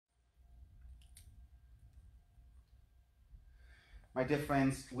My dear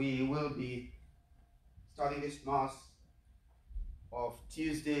friends, we will be starting this Mass of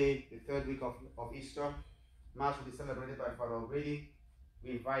Tuesday, the third week of Easter. Mass will be celebrated by Father O'Grady.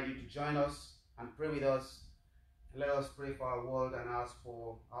 We invite you to join us and pray with us. Let us pray for our world and ask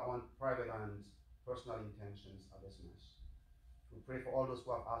for our own private and personal intentions at this Mass. We pray for all those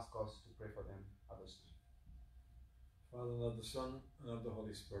who have asked us to pray for them at this time. Father, and of the Son, and of the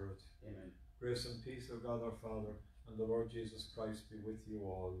Holy Spirit. Amen. Grace and peace of God our Father, and the Lord Jesus Christ be with you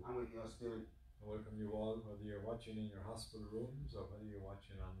all. And with your spirit. I welcome you all, whether you're watching in your hospital rooms or whether you're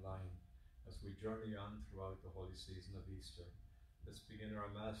watching online, as we journey on throughout the holy season of Easter. Let's begin our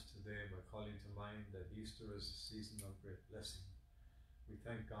Mass today by calling to mind that Easter is a season of great blessing. We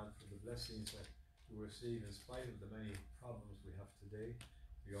thank God for the blessings that we receive in spite of the many problems we have today.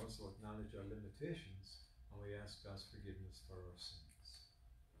 We also acknowledge our limitations, and we ask God's forgiveness for our sins.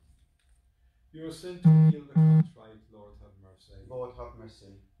 You were sent to heal the contrite, Lord have mercy. Lord have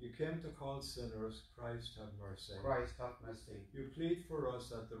mercy. You came to call sinners, Christ have mercy. Christ have mercy. You plead for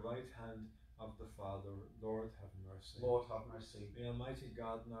us at the right hand of the Father, Lord have mercy. Lord have mercy. May Almighty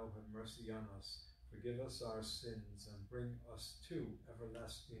God now have mercy on us, forgive us our sins, and bring us to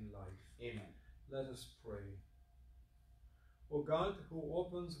everlasting life. Amen. Let us pray. O God, who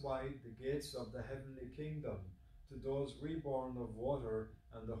opens wide the gates of the heavenly kingdom to those reborn of water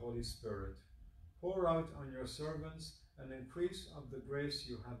and the Holy Spirit, pour out on your servants an increase of the grace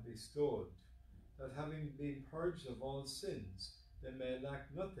you have bestowed, that having been purged of all sins, they may lack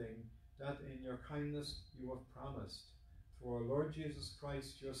nothing that in your kindness you have promised. Through our Lord Jesus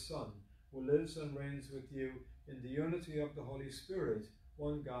Christ, your Son, who lives and reigns with you in the unity of the Holy Spirit,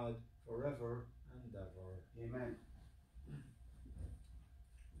 one God, forever and ever. Amen.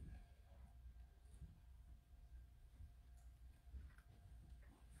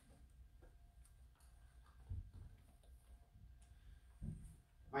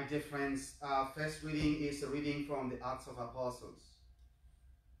 My dear friends, our first reading is a reading from the Acts of Apostles.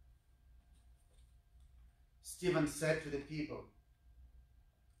 Stephen said to the people,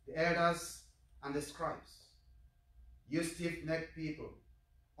 the elders and the scribes, you stiff-necked people,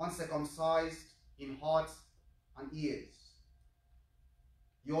 uncircumcised in heart and ears,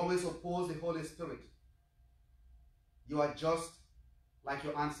 you always oppose the Holy Spirit. You are just like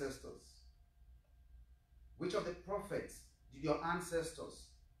your ancestors. Which of the prophets did your ancestors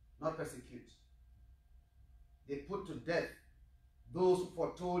not persecute? They put to death those who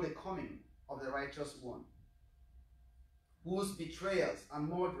foretold the coming of the righteous one, whose betrayers and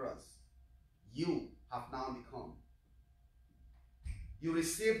murderers you have now become. You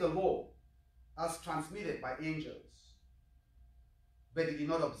received the law as transmitted by angels, but they did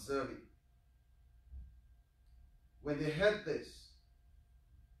not observe it. When they heard this,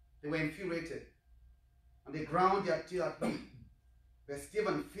 they were infuriated, and they ground their teeth at him. But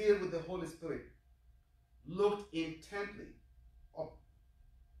Stephen, filled with the Holy Spirit, looked intently to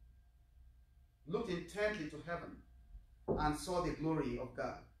heaven and saw the glory of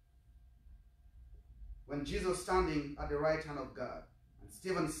God. When Jesus standing at the right hand of God, and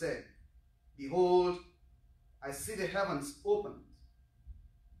Stephen said, behold, I see the heavens opened,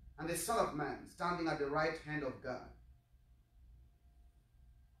 and the Son of Man standing at the right hand of God.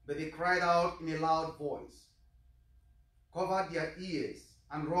 But they cried out in a loud voice, covered their ears,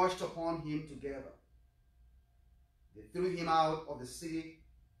 and rushed upon him together. They threw him out of the city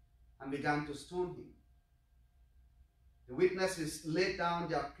and began to stone him. The witnesses laid down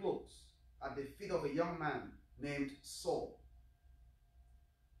their cloaks at the feet of a young man named Saul.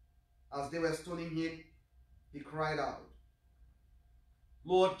 As they were stoning him, he cried out,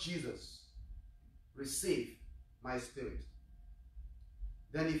 Lord Jesus, receive my spirit.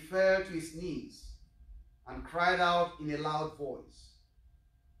 Then he fell to his knees and cried out in a loud voice,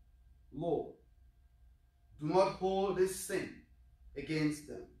 Lord, do not hold this sin against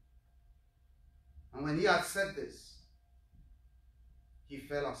them. And when he had said this, he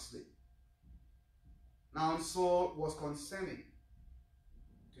fell asleep. Now Saul was consenting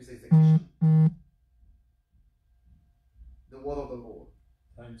to his execution. The word of the Lord.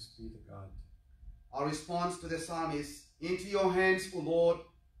 Thanks be to God. Our response to the psalm is, into your hands, O Lord,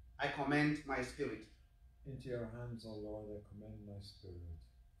 I commend my spirit. Into your hands, O Lord, I commend my spirit.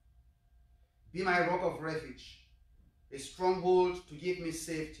 Be my rock of refuge, a stronghold to give me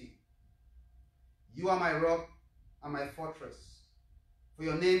safety. You are my rock and my fortress. For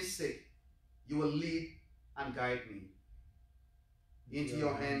your name's sake, you will lead and guide me. Into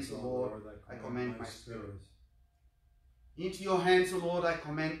your hands, O Lord, I commend my spirit. Into your hands, O Lord, I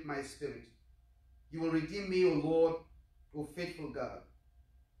commend my spirit. You will redeem me, O Lord, O faithful God.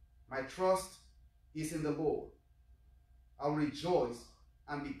 My trust is in the Lord. I will rejoice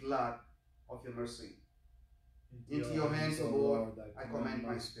and be glad of your mercy. Into your hands, O Lord, I commend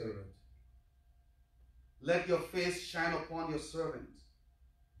my spirit. Let your face shine upon your servant.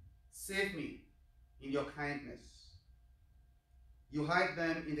 Save me in your kindness. You hide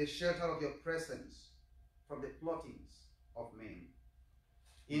them in the shelter of your presence from the plottings of men.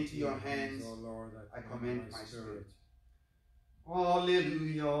 Into your hands, O Lord, I commend my spirit.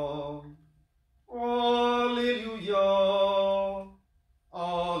 Alleluia. Alleluia.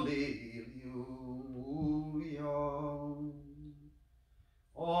 Alleluia.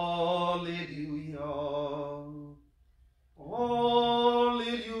 Alleluia.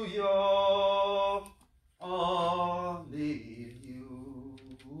 Alleluia. Alleluia.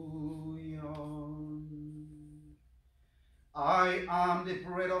 I am the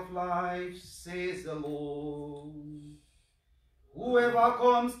bread of life, says the Lord. Whoever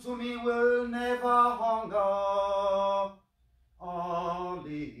comes to me will never hunger.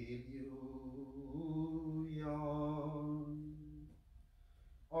 Alleluia.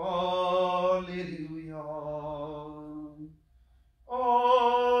 Alleluia. Alleluia.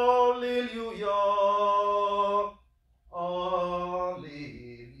 Alleluia.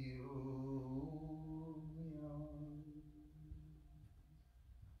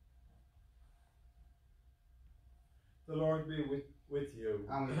 The Lord be with you.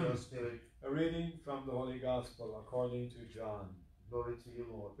 And with your spirit. A reading from the Holy Gospel according to John. Glory to you,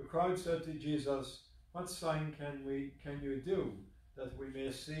 Lord. The crowd said to Jesus, "What sign can you do that we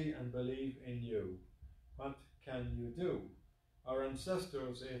may see and believe in you? What can you do? Our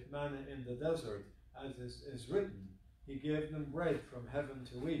ancestors ate manna in the desert, as is written, He gave them bread from heaven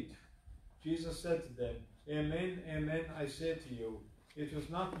to eat." Jesus said to them, "Amen, amen, I say to you, it was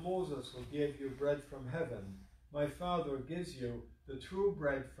not Moses who gave you bread from heaven. My Father gives you the true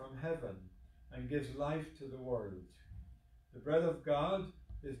bread from heaven and gives life to the world. The bread of God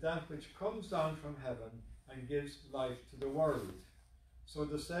is that which comes down from heaven and gives life to the world." So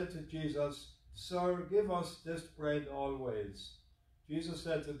they said to Jesus, "Sir, give us this bread always." Jesus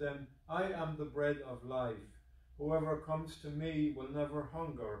said to them, "I am the bread of life. Whoever comes to me will never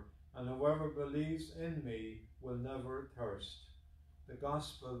hunger, and whoever believes in me will never thirst." The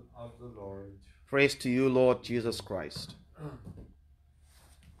Gospel of the Lord. Praise to you, Lord Jesus Christ.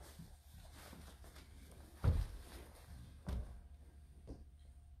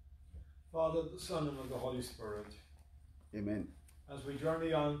 Father, the Son, and of the Holy Spirit. Amen. As we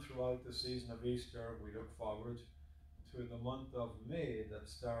journey on throughout the season of Easter, we look forward to the month of May that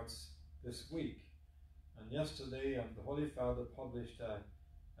starts this week. And yesterday, the Holy Father published a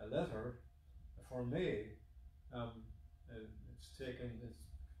letter for May.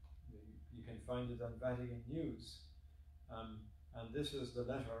 You can find it on Vatican News. And this is the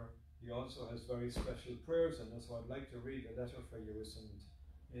letter. He also has very special prayers in it, so I'd like to read the letter for you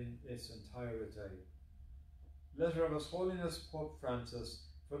in its entirety. Letter of His Holiness Pope Francis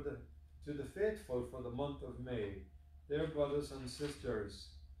to the faithful for the month of May. Dear brothers and sisters,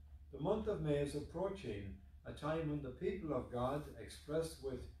 the month of May is approaching, a time when the people of God express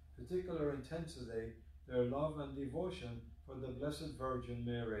with particular intensity their love and devotion for the Blessed Virgin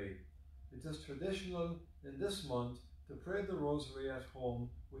Mary. It is traditional in this month to pray the Rosary at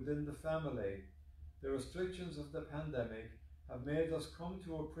home within the family. The restrictions of the pandemic have made us come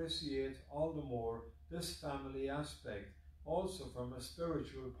to appreciate all the more this family aspect, also from a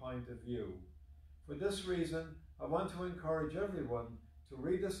spiritual point of view. For this reason, I want to encourage everyone to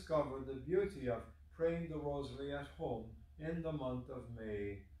rediscover the beauty of praying the Rosary at home in the month of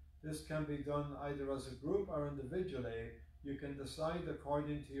May. This can be done either as a group or individually. You can decide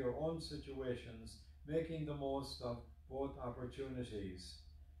according to your own situations, making the most of both opportunities.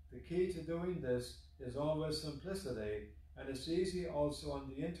 The key to doing this is always simplicity, and it's easy also on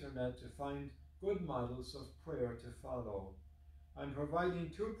the internet to find good models of prayer to follow. I'm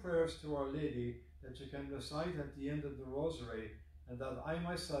providing 2 prayers to Our Lady that you can recite at the end of the Rosary, and that I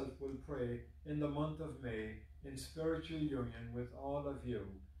myself will pray in the month of May in spiritual union with all of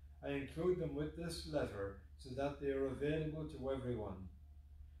you. I include them with this letter so that they are available to everyone.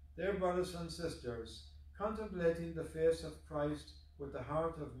 Dear brothers and sisters, contemplating the face of Christ with the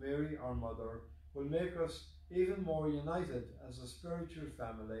heart of Mary, our Mother, will make us even more united as a spiritual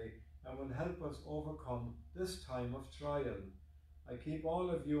family and will help us overcome this time of trial. I keep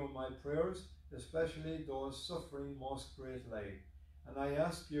all of you in my prayers, especially those suffering most greatly, and I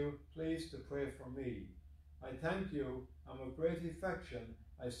ask you please to pray for me. I thank you, and with great affection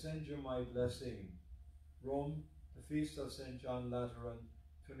I send you my blessing. Rome, the Feast of St. John Lateran,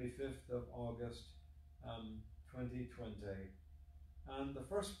 25th of August, 2020. And the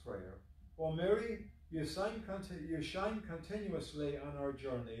first prayer O Mary, you shine continuously on our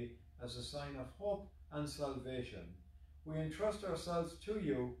journey as a sign of hope and salvation. We entrust ourselves to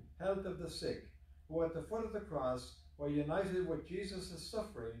you, health of the sick, who at the foot of the cross were united with Jesus'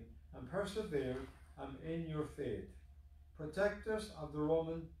 suffering and persevered in your faith. Protectors of the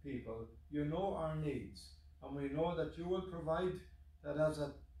Roman people, you know our needs, and we know that you will provide that as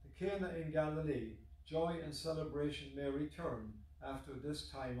at the Cana in Galilee, joy and celebration may return after this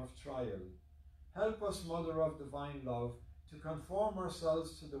time of trial. Help us, Mother of divine love, to conform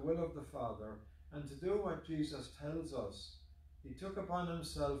ourselves to the will of the Father and to do what Jesus tells us. He took upon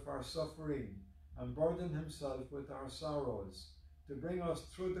himself our suffering and burdened himself with our sorrows to bring us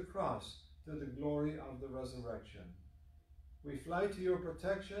through the cross to the glory of the resurrection. We fly to your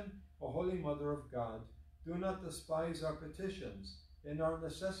protection, O Holy Mother of God. Do not despise our petitions in our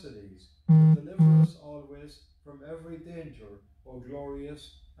necessities, but deliver us always from every danger, O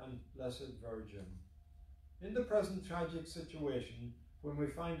glorious and blessed Virgin. In the present tragic situation when we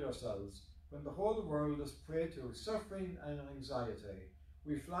find ourselves, when the whole world is prey to suffering and anxiety,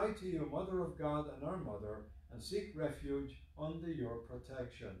 we fly to you, Mother of God and our Mother, and seek refuge under your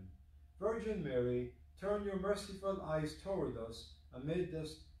protection. Virgin Mary, turn your merciful eyes toward us amid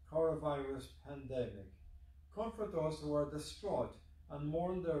this coronavirus pandemic. Comfort those who are distraught and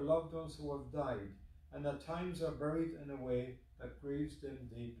mourn their loved ones who have died, and at times are buried in a way that grieves them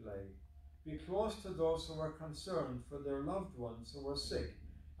deeply. Be close to those who are concerned for their loved ones who are sick,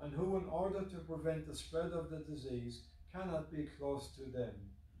 and who, in order to prevent the spread of the disease, cannot be close to them.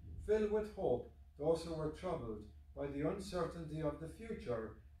 Fill with hope those who are troubled by the uncertainty of the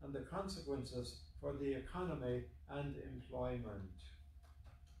future and the consequences for the economy and employment.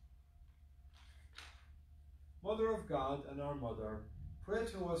 Mother of God and our Mother, pray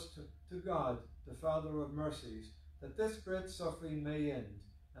to us to God, the Father of mercies, that this great suffering may end,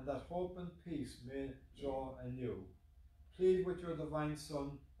 and that hope and peace may draw anew. Plead with your divine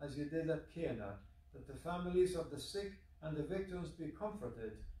Son, as you did at Cana, that the families of the sick and the victims be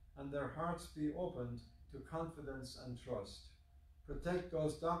comforted, and their hearts be opened to confidence and trust. Protect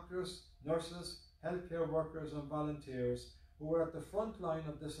those doctors, nurses, healthcare workers and volunteers who are at the front line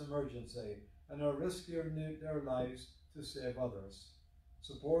of this emergency and are risking their lives to save others.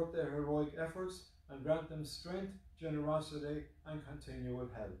 Support their heroic efforts and grant them strength, generosity and continual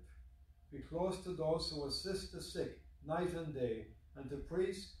help. Be close to those who assist the sick night and day, and to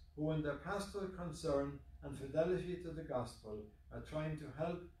priests who in their pastoral concern and fidelity to the gospel are trying to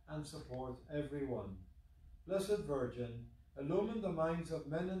help and support everyone. Blessed Virgin, illumine the minds of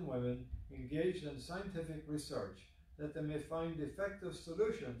men and women engaged in scientific research, that they may find effective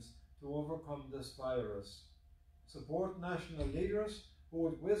solutions to overcome this virus. Support national leaders who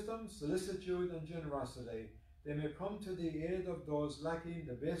with wisdom, solicitude and generosity they may come to the aid of those lacking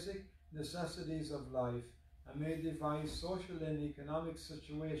the basic necessities of life, and may devise social and economic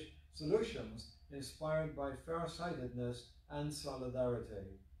solutions inspired by farsightedness and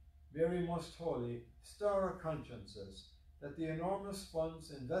solidarity. Mary Most Holy, stir our consciences that the enormous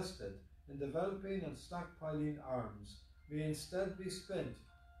funds invested in developing and stockpiling arms may instead be spent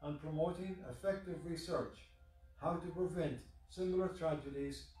on promoting effective research, how to prevent similar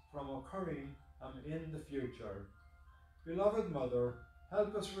tragedies from occurring in the future. Beloved Mother,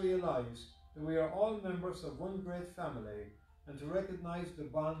 help us realize that we are all members of one great family, and to recognize the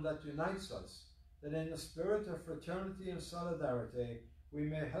bond that unites us, that in the spirit of fraternity and solidarity we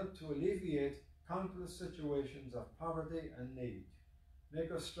may help to alleviate countless situations of poverty and need.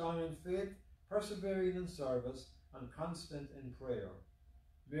 Make us strong in faith, persevering in service, and constant in prayer.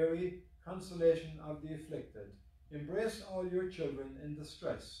 Mary, consolation of the afflicted, embrace all your children in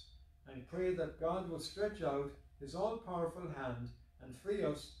distress, and pray that God will stretch out his all-powerful hand and free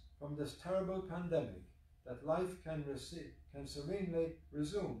us from this terrible pandemic, that life can serenely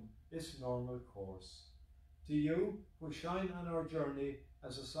resume its normal course. To you, who shine on our journey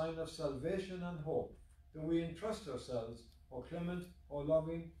as a sign of salvation and hope, do we entrust ourselves, O clement, O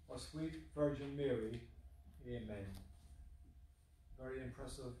loving, O sweet Virgin Mary. Amen. Very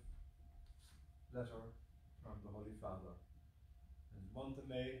impressive letter from the Holy Father. And the month of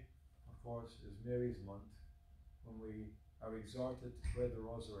May, of course, is Mary's month, when we are exhorted to pray the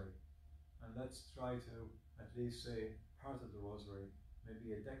Rosary. And let's try to at least say part of the Rosary,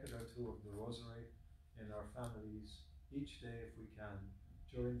 maybe a decade or two of the Rosary in our families each day if we can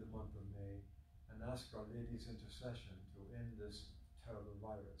during the month of May, and ask Our Lady's intercession to end this terrible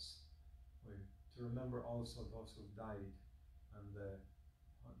virus. To remember also those who died, and the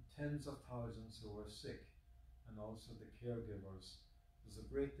tens of thousands who were sick, and also the caregivers. There's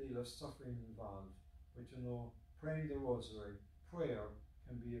a great deal of suffering involved, but praying the Rosary, prayer,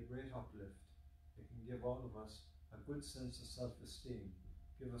 can be a great uplift. It can give all of us a good sense of self-esteem,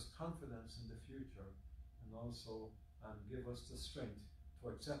 give us confidence in the future, and also give us the strength to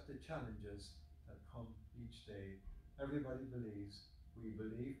accept the challenges that come each day. Everybody believes, we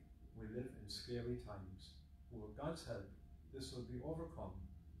believe we live in scary times. But with God's help, this will be overcome.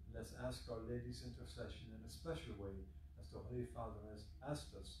 Let's ask Our Lady's intercession in a special way, as the Holy Father has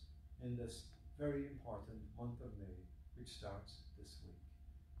asked us in this very important month of May, which starts this week.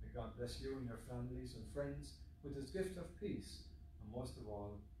 May God bless you and your families and friends with his gift of peace, and most of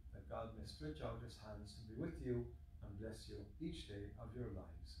all, that God may stretch out his hands and be with you and bless you each day of your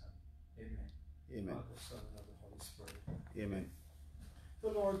lives. Amen. Amen. Father, Son, and of the Holy Spirit. Amen. The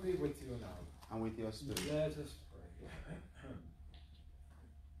Lord be with you now. And with your spirit. Let us pray.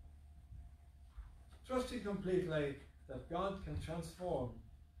 Trusting completely that God can transform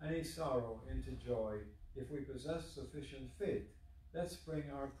any sorrow into joy if we possess sufficient faith, let's bring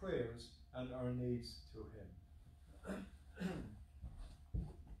our prayers and our needs to him.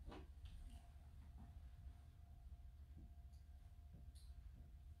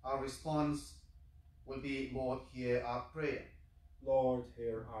 Our response will be, Lord, hear our prayer. Lord,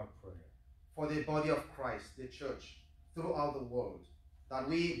 hear our prayer. For the body of Christ, the church, throughout the world, that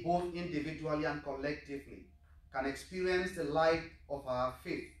we, both individually and collectively, can experience the light of our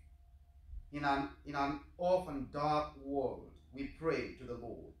faith in an often dark world, we pray to the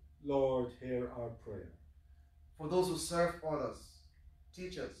Lord. Lord, hear our prayer. For those who serve others,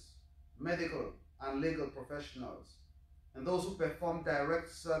 teachers, medical and legal professionals, and those who perform direct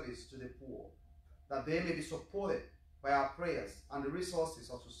service to the poor, that they may be supported by our prayers and the resources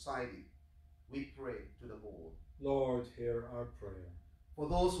of society, we pray to the Lord. Lord, hear our prayer. For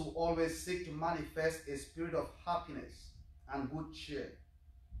those who always seek to manifest a spirit of happiness and good cheer,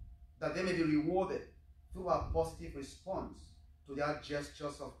 that they may be rewarded through a positive response to their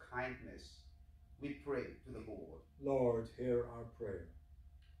gestures of kindness, we pray to the Lord. Lord, hear our prayer.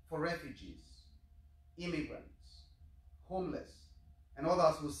 For refugees, immigrants, homeless, and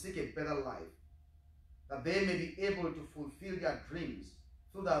others who seek a better life, that they may be able to fulfill their dreams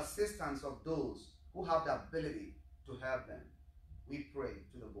through the assistance of those who have the ability to help them, we pray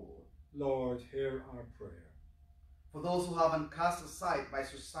to the Lord. Lord, hear our prayer. For those who have been cast aside by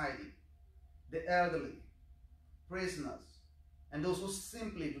society, the elderly, prisoners, and those who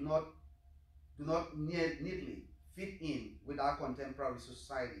simply do not neatly fit in with our contemporary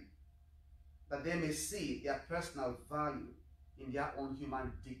society, that they may see their personal value in their own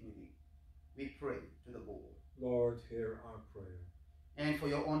human dignity, we pray to the Lord. Lord, hear our prayer. And for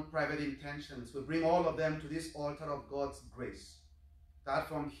your own private intentions, we bring all of them to this altar of God's grace, that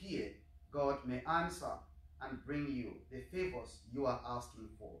from here God may answer and bring you the favors you are asking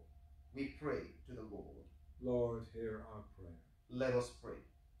for. We pray to the Lord. Lord, hear our prayer. Let us pray.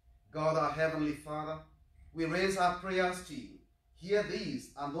 God, our Heavenly Father, we raise our prayers to you. Hear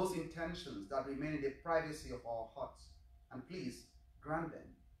these and those intentions that remain in the privacy of our hearts, and please grant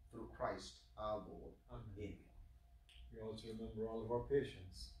them through Christ our Lord. Amen. Amen. We also remember all of our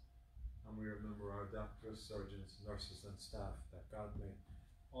patients, and we remember our doctors, surgeons, nurses, and staff, that God may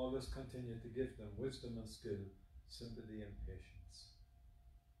always continue to give them wisdom and skill, sympathy and patience.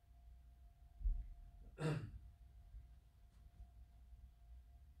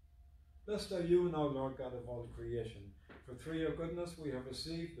 Blessed are you now, Lord God of all creation, for through your goodness we have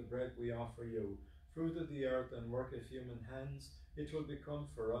received the bread we offer you, fruit of the earth and work of human hands. It will become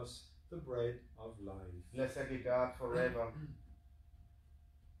for us the bread of life. Blessed be God forever.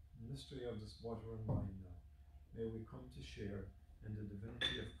 Mystery of this water and wine now. May we come to share in the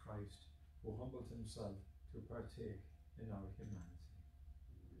divinity of Christ, who humbled himself to partake in our humanity.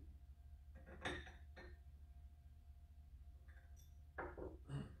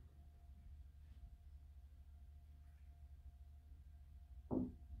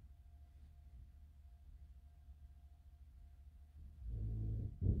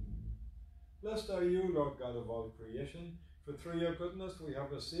 Blessed are you, Lord God of all creation, for through your goodness we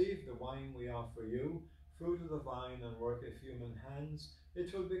have received the wine we offer you, fruit of the vine and work of human hands.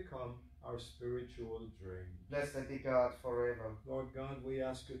 It will become our spiritual drink. Blessed be God forever. Lord God, we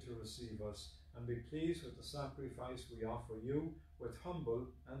ask you to receive us and be pleased with the sacrifice we offer you with humble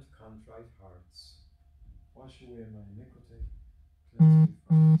and contrite hearts. Wash away my iniquity, cleanse me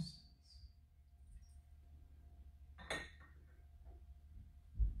from my sins.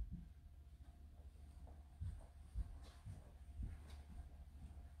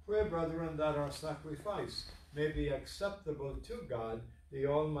 Pray, brethren, that our sacrifice may be acceptable to God, the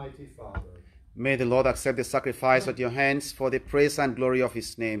Almighty Father. May the Lord accept the sacrifice at your hands for the praise and glory of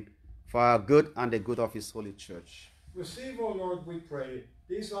his name, for our good and the good of his holy church. Receive, O Lord, we pray,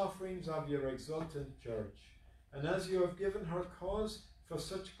 these offerings of your exultant church, and as you have given her cause for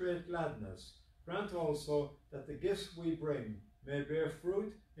such great gladness, grant also that the gifts we bring may bear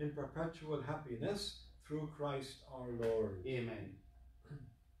fruit in perpetual happiness through Christ our Lord. Amen.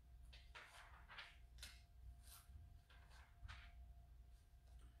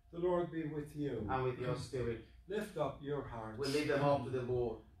 The Lord be with you. And with your spirit. Lift up your hearts. We lift them up to the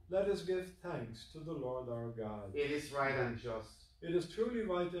Lord. Let us give thanks to the Lord our God. It is right and just. It is truly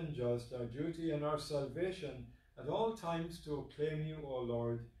right and just, our duty and our salvation, at all times to acclaim you, O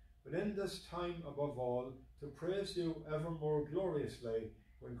Lord, but in this time above all, to praise you ever more gloriously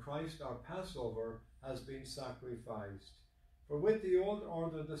when Christ our Passover has been sacrificed. For with the old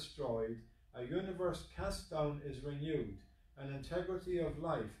order destroyed, a universe cast down is renewed, and integrity of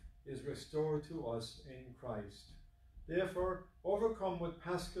life is restored to us in Christ. Therefore, overcome with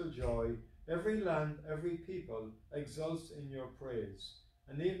paschal joy, every land, every people exults in your praise,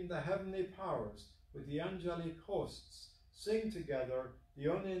 and even the heavenly powers with the angelic hosts sing together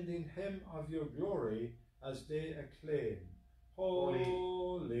the unending hymn of your glory as they acclaim,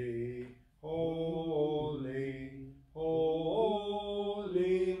 Holy, holy,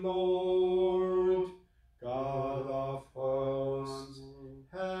 holy Lord, God of hosts.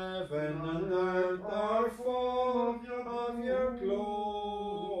 Heaven and earth are full of your glory.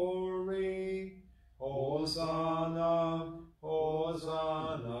 Hosanna,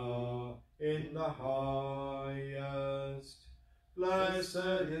 Hosanna in the highest.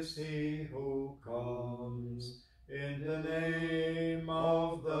 Blessed is he who comes in the name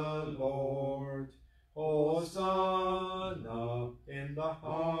of the Lord. Hosanna in the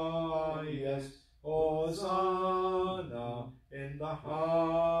highest. Hosanna in the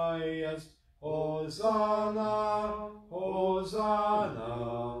highest. Hosanna,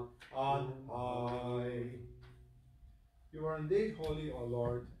 Hosanna on high. You are indeed holy, O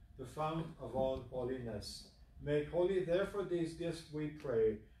Lord, the fount of all holiness. Make holy therefore these gifts, we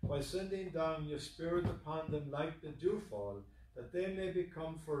pray, by sending down your Spirit upon them like the dewfall, that they may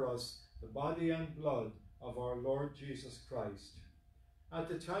become for us the body and blood of our Lord Jesus Christ. At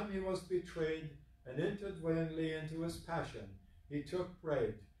the time he was betrayed and entered willingly into his passion, he took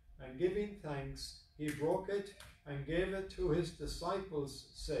bread, and giving thanks, he broke it and gave it to his disciples,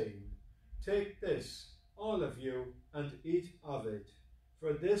 saying, Take this, all of you, and eat of it,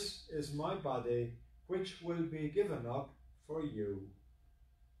 for this is my body, which will be given up for you.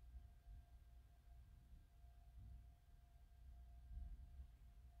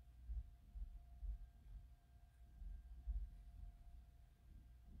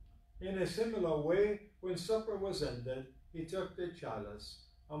 In a similar way, when supper was ended, he took the chalice,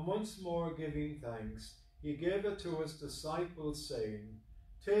 and once more giving thanks, he gave it to his disciples, saying,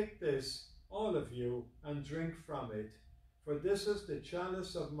 Take this, all of you, and drink from it, for this is the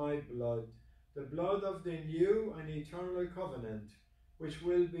chalice of my blood, the blood of the new and eternal covenant, which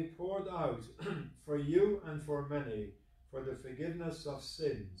will be poured out for you and for many, for the forgiveness of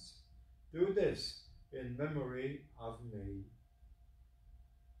sins. Do this in memory of me.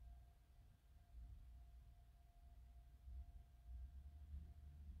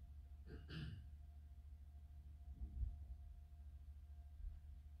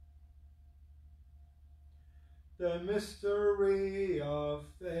 The mystery of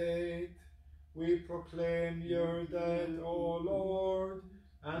faith. We proclaim your death, O Lord,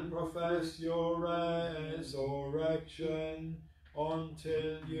 and profess your resurrection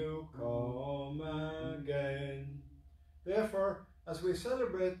until you come again. Therefore, as we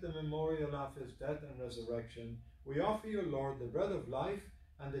celebrate the memorial of his death and resurrection, we offer you, Lord, the bread of life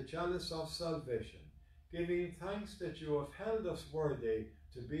and the chalice of salvation, giving thanks that you have held us worthy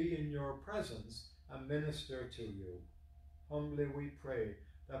to be in your presence and minister to you. Humbly we pray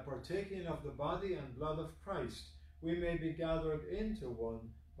that partaking of the body and blood of Christ, we may be gathered into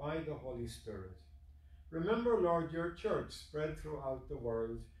one by the Holy Spirit. Remember, Lord, your church spread throughout the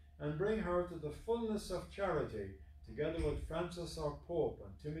world, and bring her to the fullness of charity, together with Francis our Pope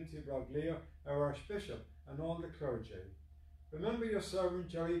and Timothy Broglia our Archbishop and all the clergy. Remember your servant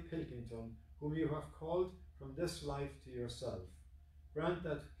Jerry Pilkington, whom you have called from this life to yourself. Grant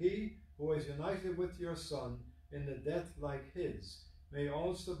that he, who is united with your Son in a death like his, may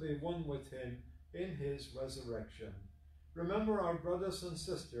also be one with him in his resurrection. Remember our brothers and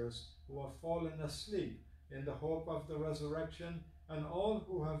sisters who have fallen asleep in the hope of the resurrection, and all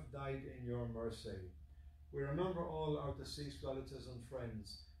who have died in your mercy. We remember all our deceased relatives and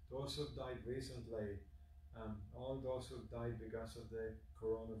friends, those who have died recently, all those who have died because of the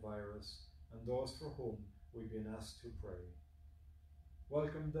coronavirus, and those for whom we've been asked to pray.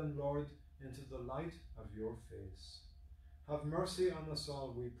 Welcome them, Lord, into the light of your face. Have mercy on us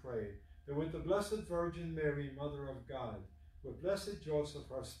all, we pray, that with the Blessed Virgin Mary, Mother of God, with blessed Joseph,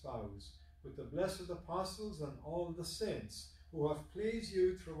 her spouse, with the blessed apostles and all the saints who have pleased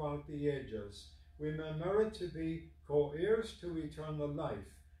you throughout the ages, we may merit to be co-heirs to eternal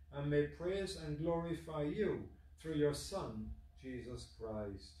life, and may praise and glorify you through your Son, Jesus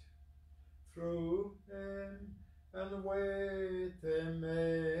Christ. Through him, and with him,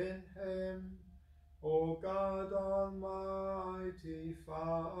 in him, O God, Almighty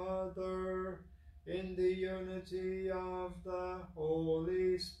Father, in the unity of the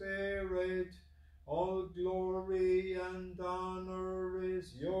Holy Spirit, all glory and honor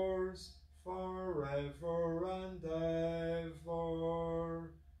is yours forever and ever.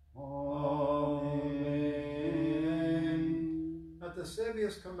 Amen. At the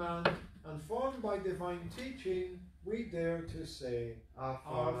Saviour's command, and formed by divine teaching, we dare to say, Our Our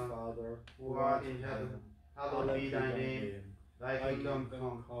Father, Father, who art in heaven, hallowed be thy name. Thy kingdom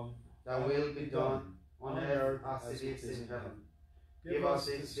come, thy will be done, on earth as it is in heaven. Give us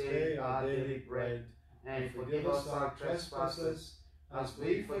this day our daily bread, and forgive us our trespasses, as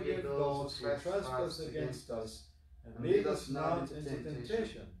we forgive those who trespass against us. And lead us not into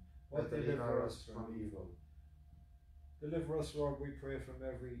temptation, but deliver us from evil. Deliver us, Lord, we pray, from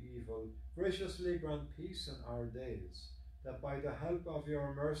every evil. Graciously grant peace in our days, that by the help of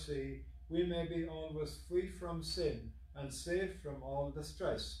your mercy we may be always free from sin and safe from all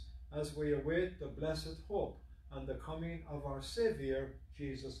distress, as we await the blessed hope and the coming of our Saviour,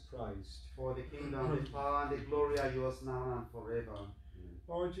 Jesus Christ. For the kingdom, the power, and the glory are yours now and forever. Amen.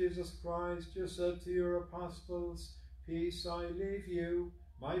 Lord Jesus Christ, you said to your apostles, Peace I leave you,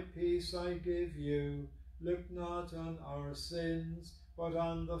 my peace I give you. Look not on our sins, but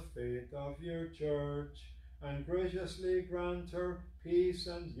on the faith of your church, and graciously grant her peace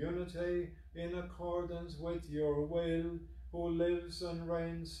and unity in accordance with your will, who lives and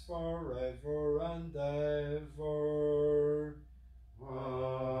reigns forever and ever.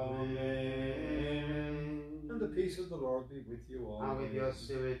 Amen. And the peace of the Lord be with you all. And with your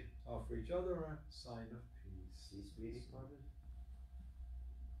spirit. Offer each other a sign of peace. Peace be with you.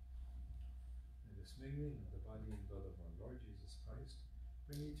 In this mingling of the body and blood of our Lord Jesus Christ,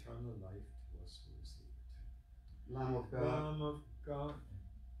 bring eternal life to us who receive it. Lamb of God, Lamb of God,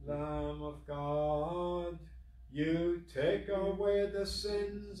 Lamb of God, you take away the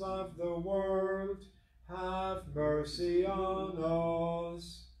sins of the world. Have mercy on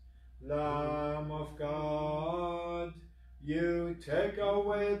us. Lamb of God, you take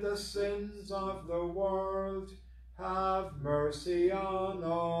away the sins of the world. Have mercy on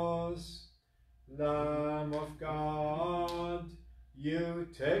us. Lamb of God, you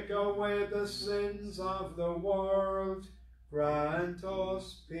take away the sins of the world. Grant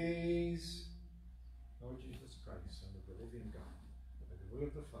us peace. Lord Jesus Christ, Son of the living God, by the will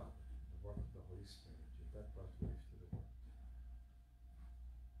of the Father, and the work of the Holy Spirit, you that brought life to the world.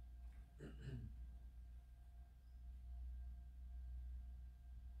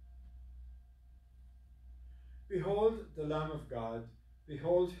 Behold the Lamb of God,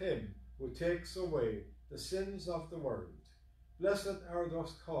 behold him who takes away the sins of the world. Blessed are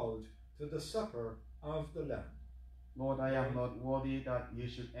those called to the supper of the Lamb. Lord, I am not worthy that you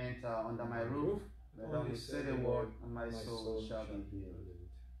should enter under my roof, but only say the word, and my soul shall be healed.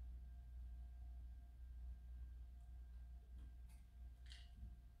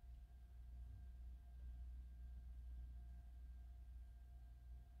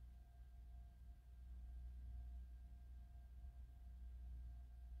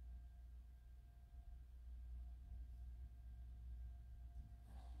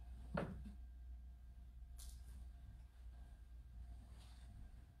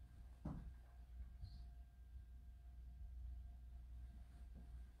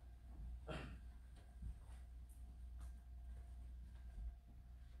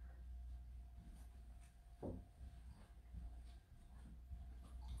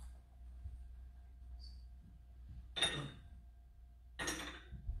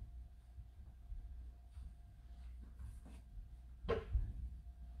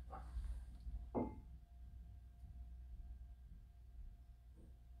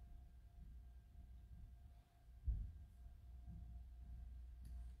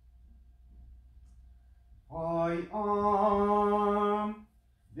 I am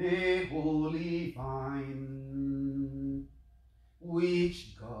the holy vine,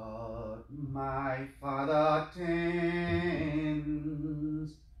 which God my Father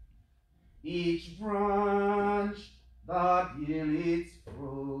tends. Each branch that yields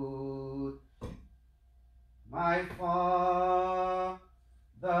fruit, my Father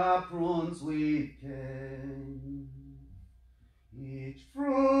prunes prunes with care. Each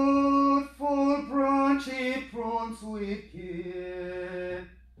fruitful branch he prunes with care,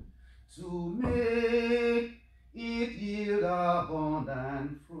 to make it yield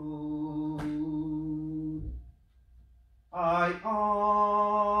abundant fruit. I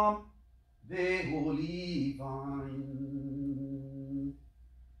am the holy vine,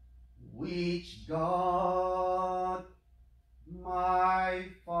 which God my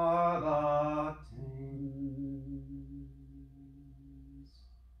Father tends.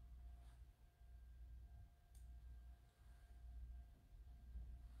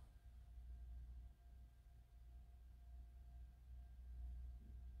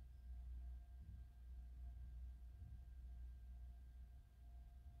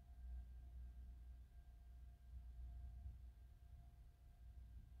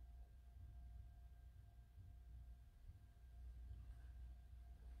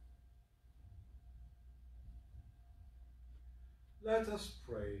 Let us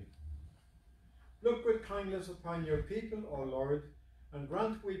pray. Look with kindness upon your people, O Lord, and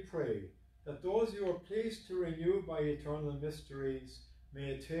grant, we pray, that those you are pleased to renew by eternal mysteries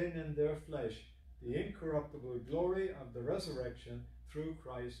may attain in their flesh the incorruptible glory of the resurrection through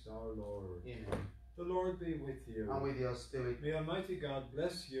Christ our Lord. Amen. The Lord be with you. And with your spirit. May Almighty God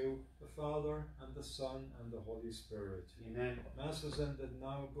bless you, the Father, and the Son, and the Holy Spirit. Amen. Mass is ended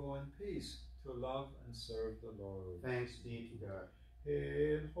now. Go in peace to love and serve the Lord. Thanks be to God.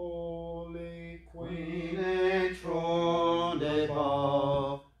 Hail, Holy Queen Queen, enthroned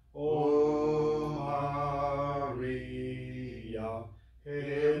above, O Maria.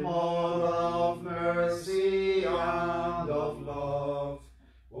 Hail, Mother of mercy and of love,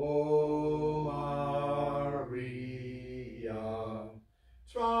 O Maria.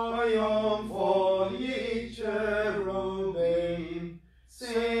 Triumph all ye cherubim,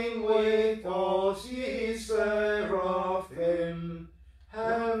 sing with us ye seraphim,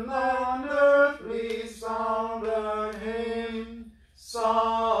 heaven and earth resound their hymn.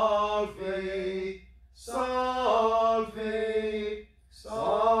 Salve, salve,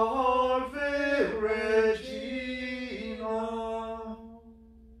 salve Regina.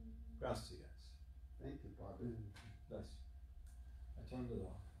 Gracias. Thank you, Father. Bless. I turned it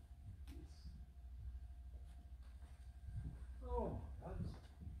off.